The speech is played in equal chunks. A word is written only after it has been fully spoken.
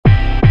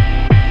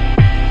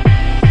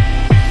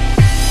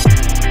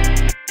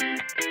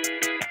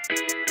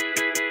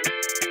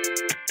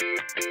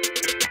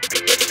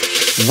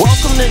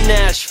Welcome to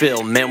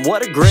Nashville, man,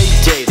 what a great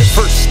day. The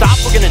first stop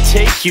we're gonna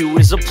take you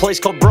is a place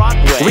called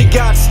Broadway. We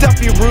got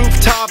stuffy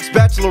rooftops,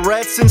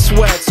 bachelorettes, and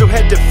sweats, so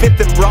head to 5th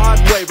and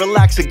Broadway,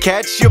 relax and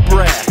catch your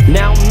breath.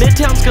 Now,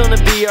 Midtown's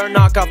gonna be our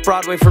knockoff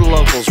Broadway for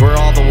locals, where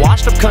all the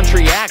washed-up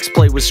country acts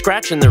play with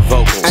scratch in their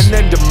vocals. And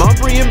then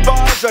Demumbrian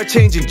bars are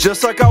changing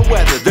just like our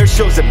weather. There's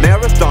shows at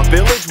Marathon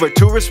Village where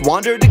tourists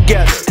wander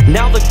together.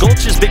 Now the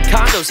Gulch's Big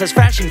Condos has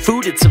fashion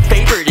food, it's a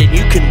favorite, and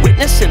you can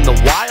witness in the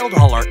wild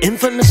all our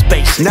infamous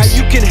basics. Now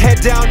you can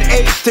head down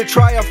 8th to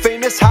try our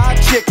famous hot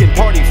chicken.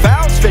 Party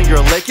fouls, finger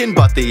licking,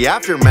 but the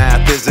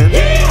aftermath isn't.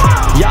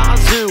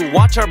 Yazoo,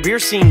 watch our beer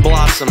scene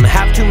blossom.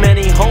 Have too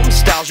many home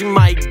styles, you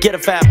might get a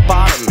fat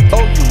bottom.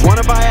 Oh, you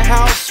wanna buy a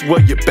house?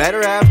 Well, you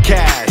better have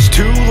cash.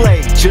 Too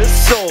late,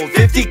 just sold,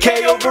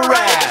 50K over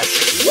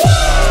ass.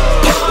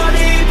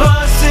 Party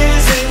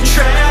buses and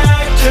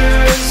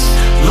tractors,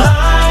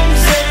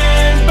 limes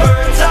and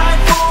birds.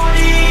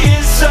 I-40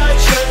 is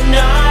such a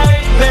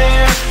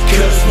nightmare,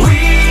 'cause we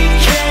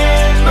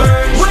can't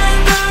merge.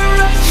 Whether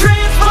a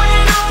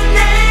transplant or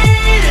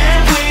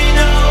native, we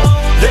know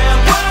that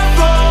we're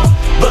full,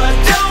 but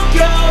don't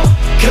go,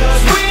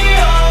 'cause we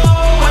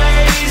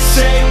always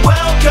say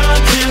welcome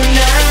to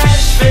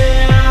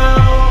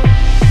Nashville.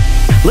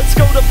 Let's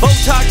go to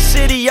Botox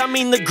City, I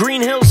mean the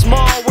Green Hills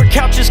Mall, where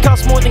couches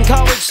cost more than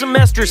college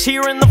semesters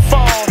here in the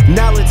fall.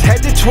 Now let's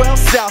head to 12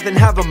 South and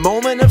have a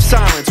moment of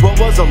silence. What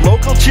was a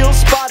local chill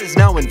spot is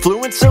now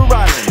Influencer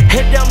Island.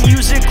 Head down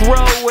Music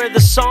Row, where the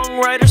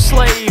songwriter's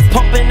slave,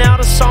 pumping out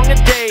a song a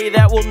day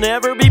that will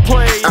never be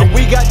played. And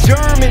we got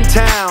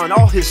Germantown,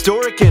 all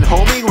historic and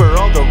homey, where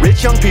all the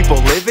rich young people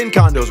live in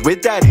condos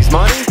with daddy's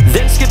money.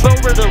 Then skip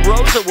over to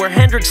Rosa, where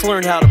Hendrix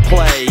learned how to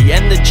play,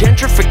 and the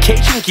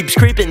gentrification keeps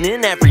creeping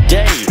in every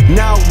day.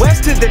 Now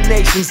west of the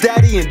nation's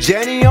Daddy and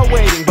Jenny are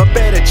waiting, but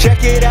better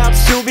check it out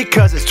soon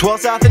because it's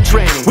 12 South and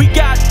training. We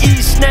got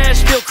East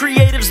Nashville,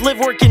 creatives live,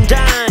 work, and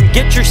dine.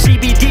 Get your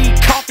CBD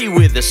coffee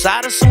with a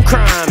side of some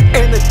crime.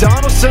 And the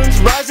Donaldson's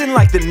rising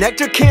like the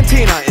Nectar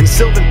Cantina, and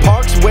Sylvan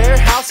Park's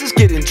warehouses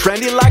getting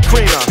trendy like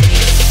crema.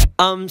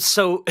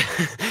 So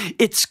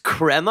it's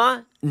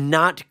crema,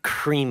 not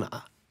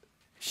crema.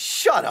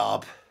 Shut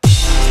up. Wait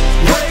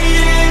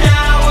an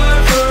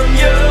hour from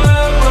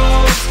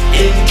Euros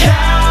in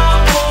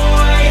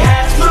cowboy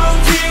hats,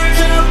 moved here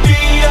to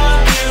be a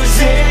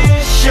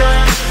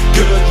musician.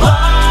 Good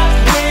luck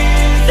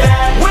with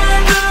that.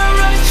 Whether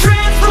a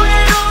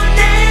transplant or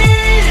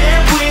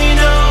native, we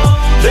know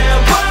that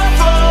we're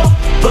full,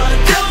 but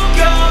don't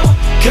go,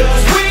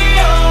 'cause we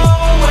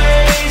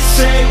always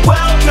say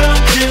welcome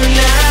to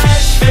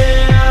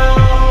Nashville.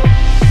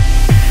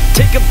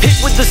 Take a pic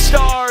with the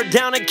star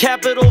down at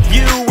Capitol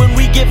View. When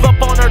we give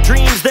up on our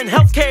dreams, then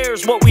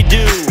healthcare's what we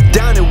do.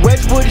 Down in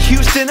Wedgwood,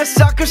 Houston, a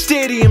soccer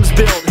stadium's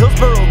built.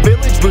 Hillsboro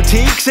Village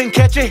boutiques and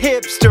catch a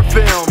hipster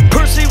film.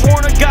 Percy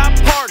Warner got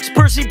parks,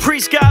 Percy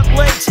Priest got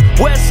lakes,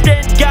 West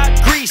End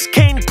got Grease,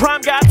 Kane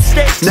Prime got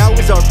steaks. Now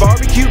is our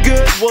barbecue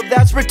good? Well,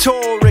 that's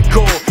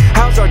rhetorical.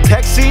 How's our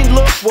tech scene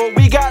look? Well,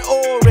 we got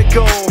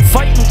Oracle.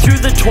 Fighting through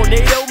the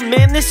tornado,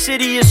 man, this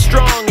city is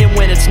strong. And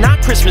when it's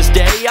not Christmas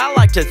Day, I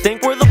like to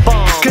think we're the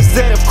bomb. 'Cause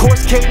then of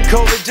course came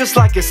COVID, just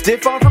like a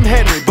stiff arm from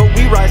Henry. But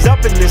we rise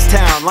up in this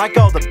town like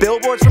all the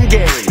billboards from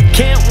Gary.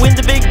 Can't win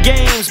the big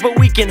games, but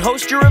we can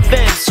host your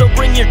events. So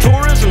bring your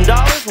tourism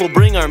dollars, we'll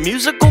bring our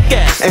musical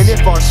guests. And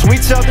if our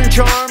sweet southern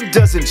charm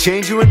doesn't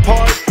change you in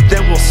part,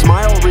 then we'll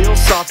smile real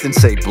soft and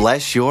say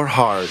bless your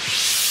heart.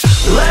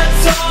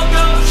 Let's all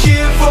go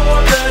cheer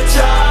for the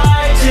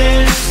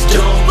Titans.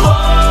 Don't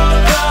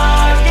blow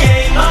the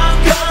game. I'm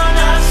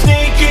gonna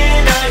sneak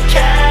in a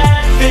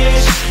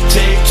catfish.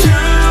 Take to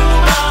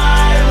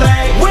my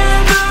leg.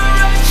 Whether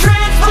a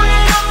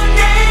transplant or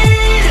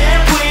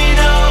native, we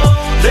know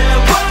that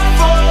we're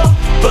full,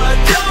 but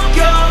don't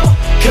go,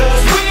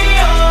 'cause we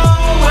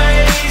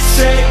always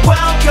say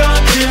welcome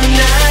to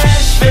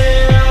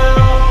Nashville.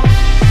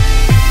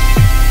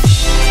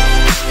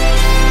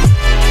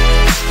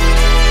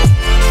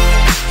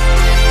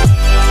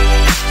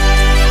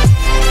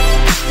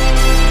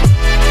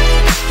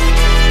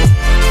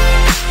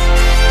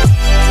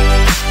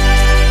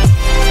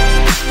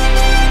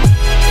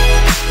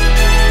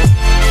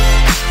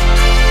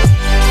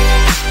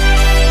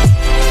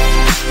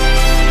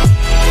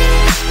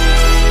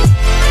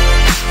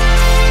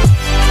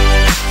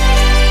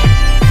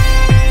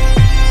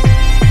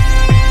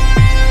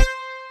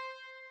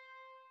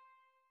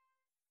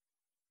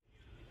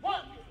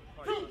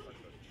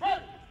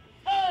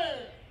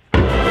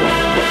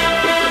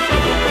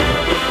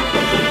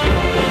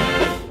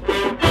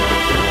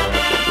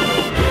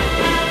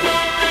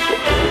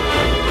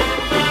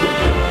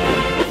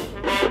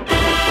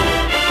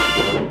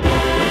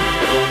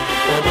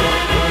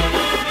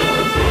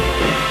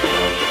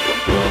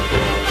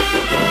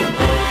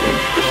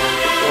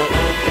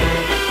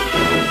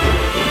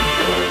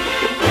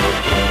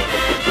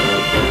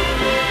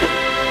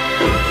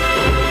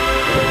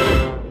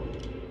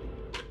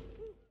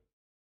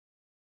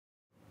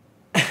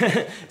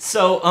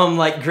 So,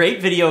 like,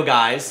 great video,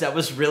 guys. That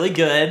was really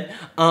good.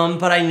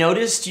 But I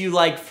noticed you,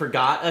 like,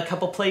 forgot a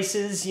couple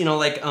places, you know,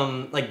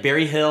 like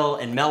Berry Hill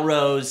and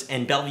Melrose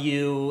and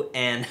Bellevue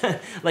and,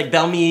 like,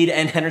 Belmead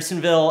and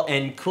Hendersonville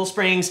and Cool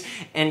Springs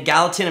and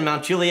Gallatin and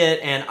Mount Juliet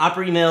and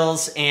Opry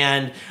Mills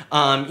and,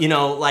 you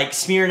know, like,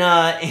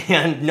 Smyrna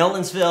and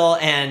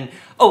Nolensville and...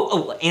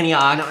 Oh,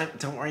 Antioch. No,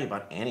 don't worry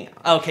about Antioch.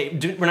 Okay,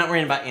 we're not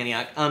worrying about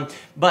Antioch.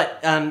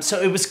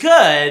 So it was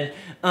good,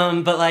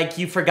 but, like,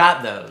 you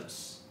forgot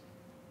those.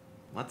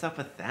 What's up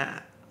with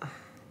that?